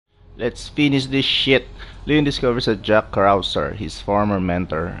Let's finish this shit. Leon discovers that Jack Krauser, his former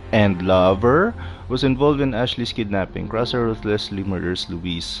mentor and lover, was involved in Ashley's kidnapping. Krauser ruthlessly murders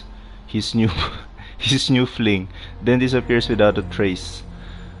Louise, his new his new fling, then disappears without a trace.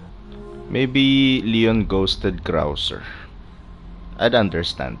 Maybe Leon ghosted Krauser. I'd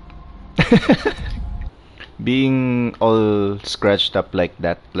understand. Being all scratched up like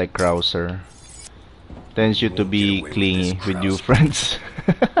that, like Krauser, tends you to be clingy with new friends.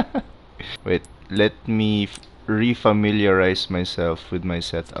 Wait, let me refamiliarize myself with my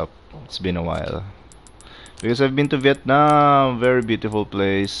setup. It's been a while. Because I've been to Vietnam, very beautiful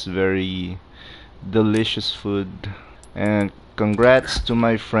place, very delicious food. And congrats to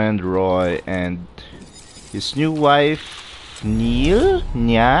my friend Roy and his new wife, Neil?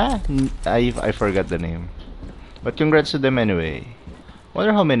 Nya? I forgot the name. But congrats to them anyway.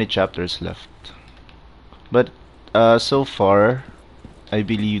 Wonder how many chapters left. But so far, I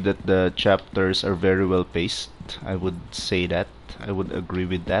believe that the chapters are very well paced. I would say that. I would agree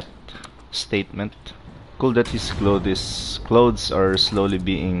with that statement. Cool that his clothes are slowly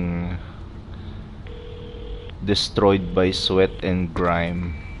being destroyed by sweat and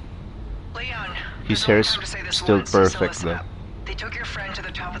grime. Leon, his hair's still perfect though. They took your friend to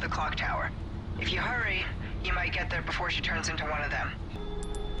the top of the clock tower. If you hurry, you might get there before she turns into one of them.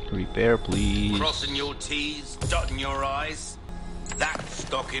 Repair, please. Crossing your T's, dotting your I's. That's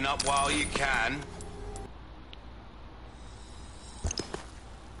stocking up while you can.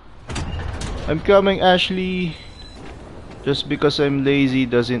 I'm coming, Ashley. Just because I'm lazy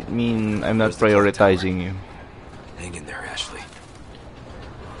doesn't mean I'm not prioritizing you. Hang in there, Ashley.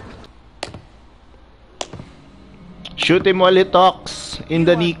 Shoot him while he talks in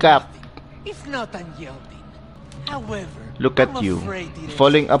the kneecap. If not unyielding. However, Look at you,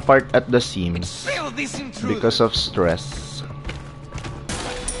 falling apart at the seams because of stress.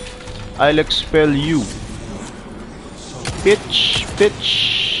 I'll expel you. Pitch,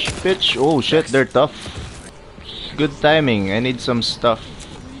 pitch, pitch. Oh shit, they're tough. Good timing. I need some stuff.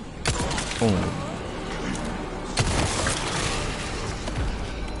 Oh.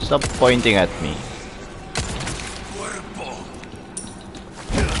 Stop pointing at me.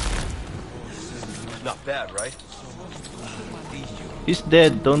 Not bad, right? He's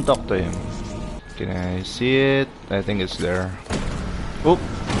dead. Don't talk to him. Can I see it? I think it's there. Oh.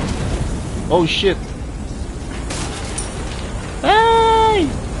 Oh shit. Hey!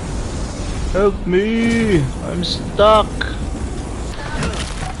 Help me! I'm stuck.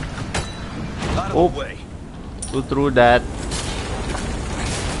 Oh. Go through that.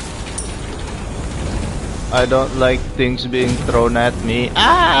 I don't like things being thrown at me.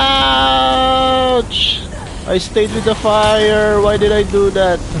 Ouch! I stayed with the fire. Why did I do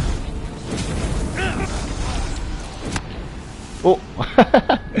that? Oh,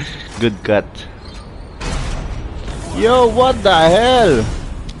 good cut. Yo, what the hell?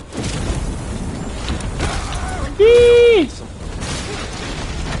 Eee!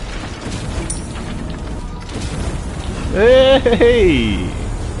 Hey!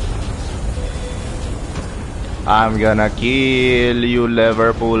 I'm gonna kill you,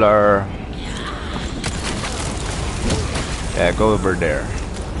 Liverpooler. Yeah, go over there.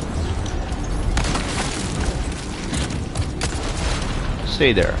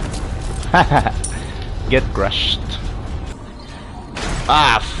 Stay there. Get crushed.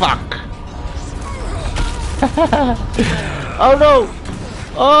 Ah, fuck. Oh no!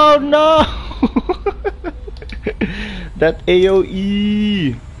 Oh no! That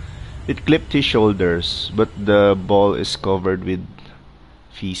AoE! It clipped his shoulders, but the ball is covered with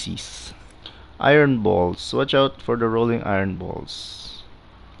feces. Iron balls. Watch out for the rolling iron balls.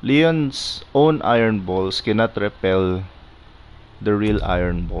 Leon's own iron balls cannot repel the real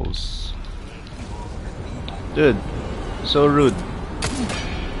iron balls. Dude, so rude.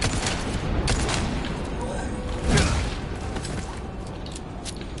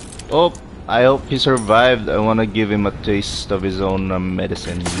 Oh, I hope he survived. I wanna give him a taste of his own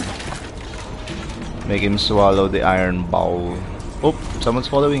medicine. Make him swallow the iron ball. Oh, someone's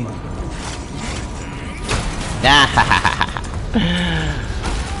following.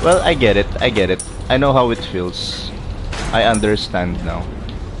 Well, I get it. I get it. I know how it feels. I understand now.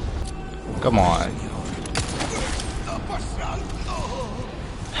 Come on.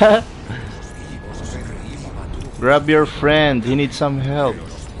 Grab your friend. He needs some help.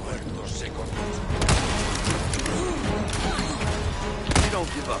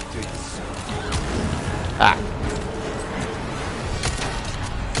 Ah.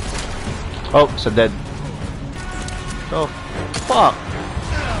 Oh, so dead. Oh, fuck.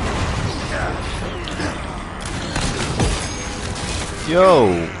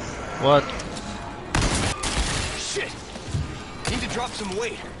 Yo. What? Shit! Need to drop some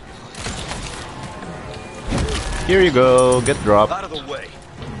weight. Here you go. Get dropped. Out of the way.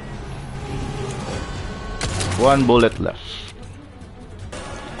 One bullet left.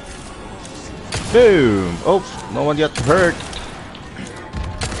 Boom! Oh, no one got hurt.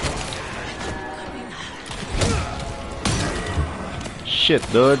 Shit,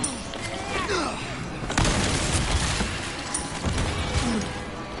 dude.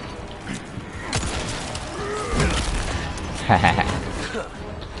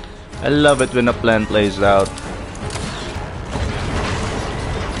 I love it when a plan plays out.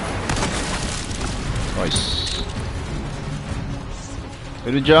 Nice.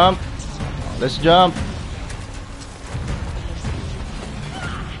 Can we jump? Let's jump.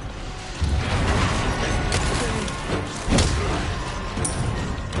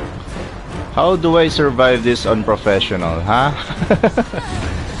 How do I survive this unprofessional, huh?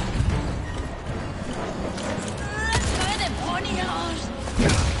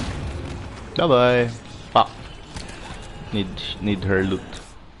 Bye-bye. Fuck. Need her loot.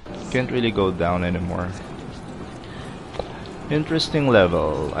 Can't really go down anymore. Interesting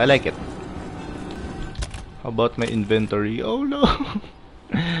level. I like it. How about my inventory? Oh no!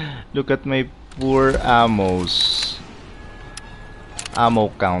 Look at my poor ammos.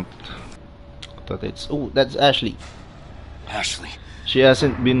 Ammo count. But it's... Oh, that's Ashley. Ashley. She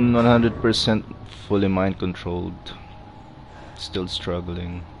hasn't been 100% fully mind controlled. Still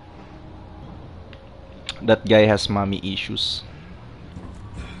struggling. That guy has mommy issues.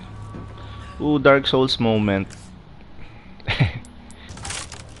 Ooh, Dark Souls moment.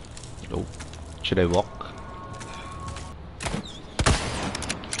 Oh, should I walk?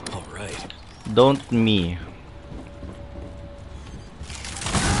 Alright. Don't me.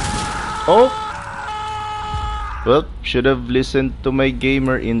 Oh! Well, should have listened to my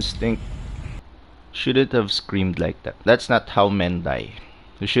gamer instinct. Shouldn't have screamed like that. That's not how men die.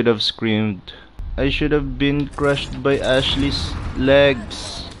 You should have screamed, I should have been crushed by Ashley's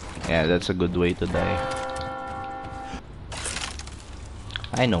legs. Yeah, that's a good way to die.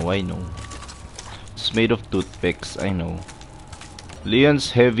 I know. It's made of toothpicks, I know. Leon's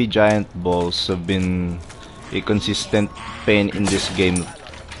heavy giant balls have been a consistent pain in this game.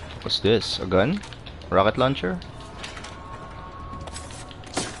 What's this? A gun? Rocket launcher?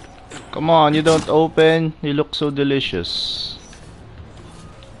 Come on, you don't open. You look so delicious.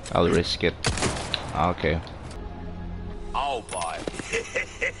 I'll risk it. Okay. I'll buy.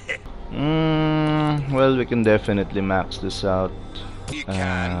 Well, we can definitely max this out. You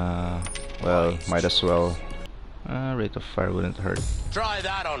can. Well, might as well. Rate of fire wouldn't hurt. Try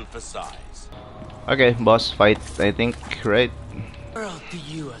that on for size. Okay, boss fight, I think, right? World to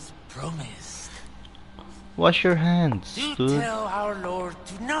you as promised. Wash your hands, Do dude. tell our Lord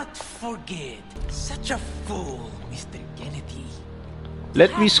to not forget. Such a fool, Mr. Kennedy.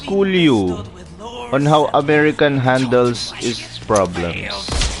 Let me school you on how American handles its problems.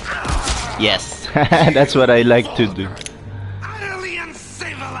 Yes, that's what I like to do. Utterly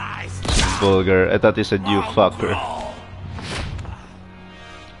uncivilized. Vulgar. I thought he said you fucker.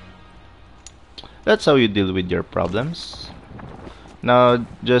 That's how you deal with your problems. Now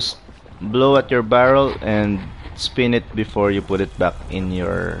just blow at your barrel and spin it before you put it back in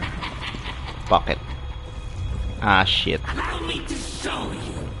your pocket. Ah shit. Allow me to show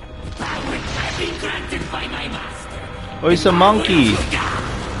you power has been granted by my master. Oh, it's a monkey.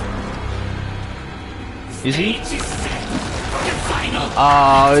 Is he?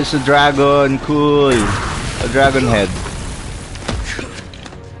 Oh, it's a dragon. Cool. A dragon head.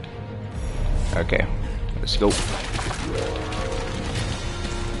 Okay, let's go.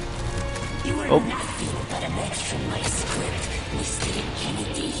 Oh.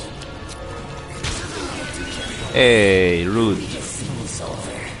 Hey, rude.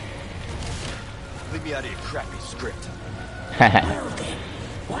 Leave me out of your crappy script.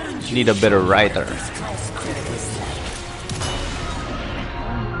 Need a better writer.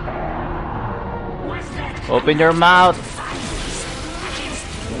 Open your mouth.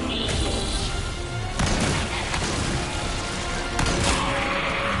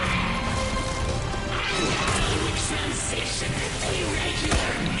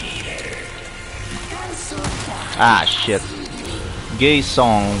 Ah shit. Gay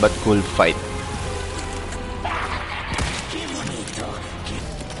song but cool fight.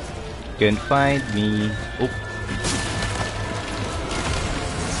 Can't find me. Oh.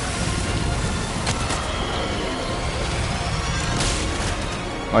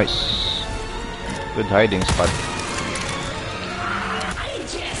 Nice. Good hiding spot.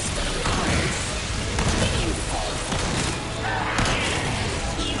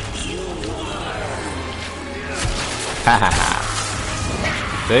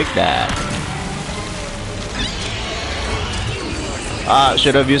 Take that. Ah,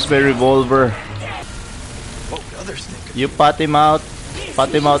 should have used my revolver. What would others think? You pot him out. Pot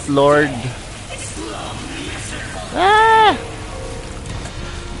him out, Lord. Ah!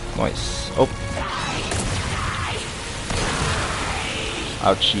 Nice. Oh.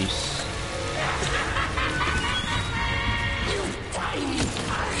 Ouchies.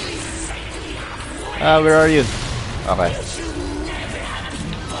 Ah, where are you? Okay.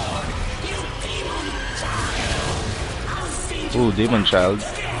 Ooh, demon child.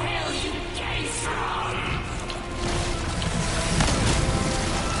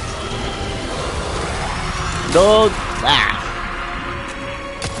 Don't. Ah.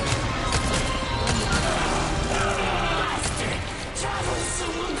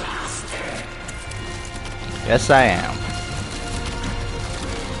 Yes, I am.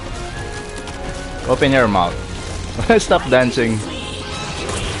 Open your mouth. Stop dancing.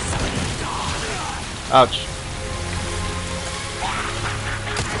 Ouch.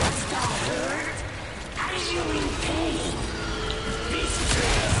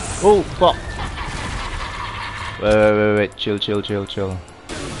 Oh, fuck. Wait. Chill.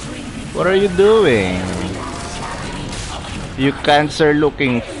 What are you doing? You cancer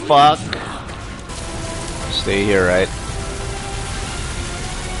looking fuck. Stay here, right?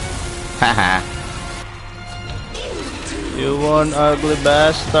 Haha. You one ugly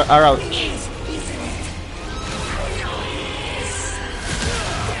bastard. Ouch.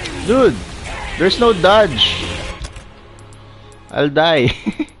 Dude, there's no dodge. I'll die.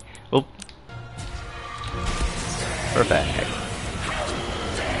 Oh. Perfect.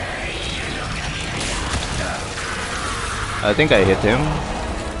 I think I hit him.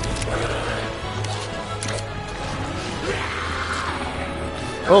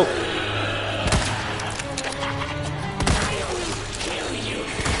 Oh.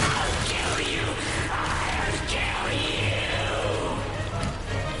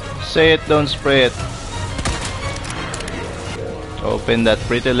 Say it, don't spray it. Open that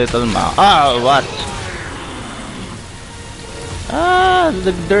pretty little mouth. Ah, what? Ah,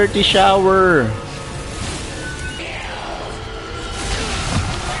 the dirty shower.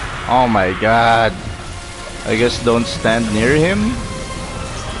 Oh my god. I guess don't stand near him.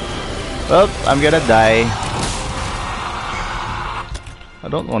 Well, I'm gonna die. I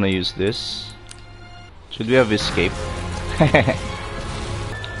don't want to use this. Should we have escaped?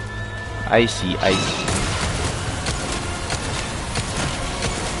 I see.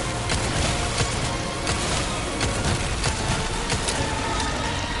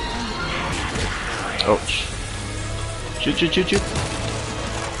 Ouch. Shoot.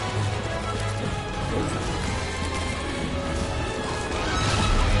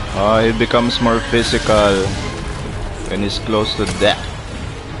 Oh, it becomes more physical when he's close to death.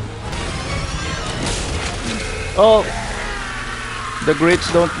 Oh! The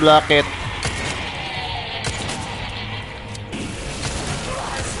grits don't block it.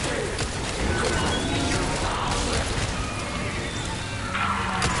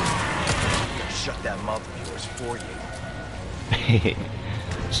 Shut that mouth of yours for you.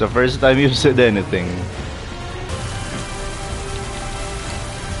 It's the first time you've said anything.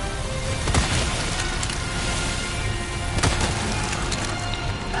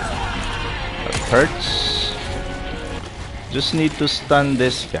 That hurts. Just need to stun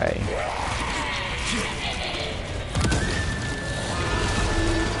this guy.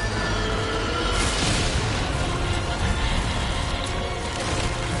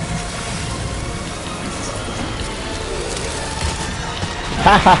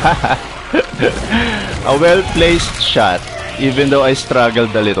 A well-placed shot, even though I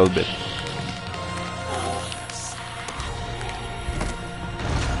struggled a little bit.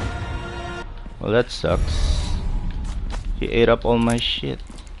 Well, that sucks. He ate up all my shit.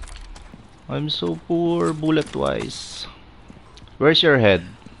 I'm so poor bullet-wise. Where's your head?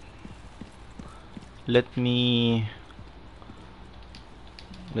 Let me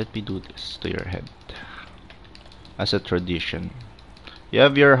do this to your head. As a tradition. You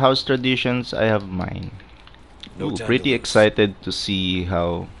have your house traditions, I have mine. Ooh, pretty excited to see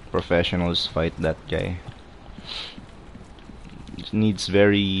how professionals fight that guy. It needs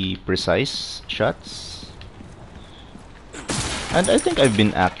very precise shots. And I think I've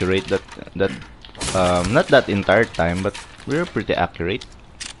been accurate not that entire time, but we're pretty accurate.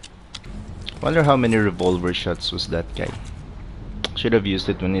 Wonder how many revolver shots was that guy. Should have used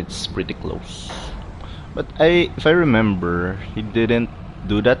it when it's pretty close. But if I remember, he didn't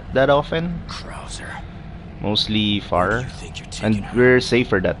do that often. Mostly far, and we're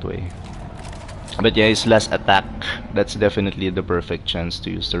safer that way. But yeah, his last attack that's definitely the perfect chance to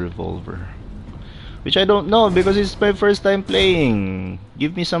use the revolver. Which I don't know because it's my first time playing.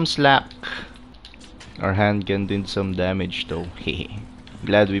 Give me some slack. Our handgun did some damage though. Hehe.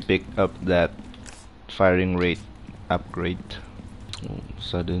 Glad we picked up that firing rate upgrade. Oh,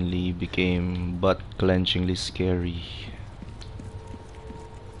 suddenly became butt-clenchingly scary.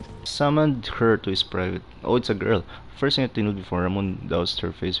 Summoned her to his private. Oh, it's a girl. First thing I tingled before Ramon doused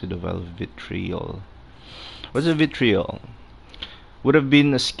her face with a vial of vitriol. What's a vitriol? Would have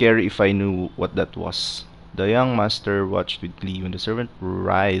been scary if I knew what that was. The young master watched with glee when the servant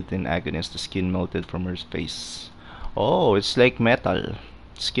writhed in agony as the skin melted from her face. Oh, it's like metal.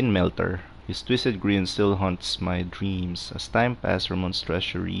 Skin melter. His twisted grin still haunts my dreams. As time passed, Ramon's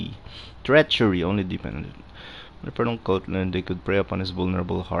treachery only deepened. The infernal cult learned they could prey upon his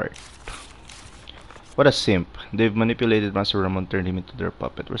vulnerable heart. What a simp. They've manipulated Master Ramon, turned him into their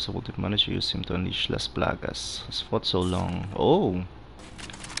puppet. We're supposed to manage to use him to unleash Las Plagas. Has fought so long. Oh!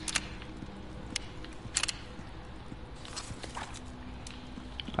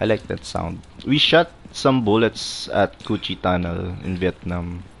 I like that sound. We shot some bullets at Cuchi Tunnel in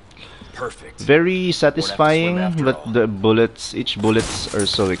Vietnam. Perfect. Very satisfying, after but all. the bullets, each bullets are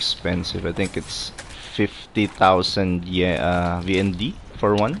so expensive. I think it's 50,000 VND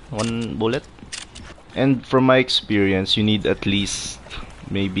for one bullet. And from my experience, you need at least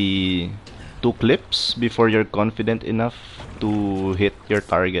maybe 2 clips before you're confident enough to hit your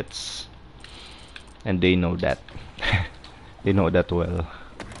targets. And they know that. They know that well.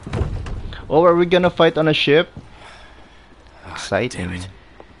 Oh, are we gonna fight on a ship? Exciting. damn it.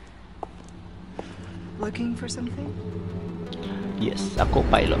 Looking for something? Yes, a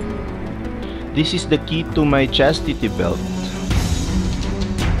co-pilot. This is the key to my chastity belt.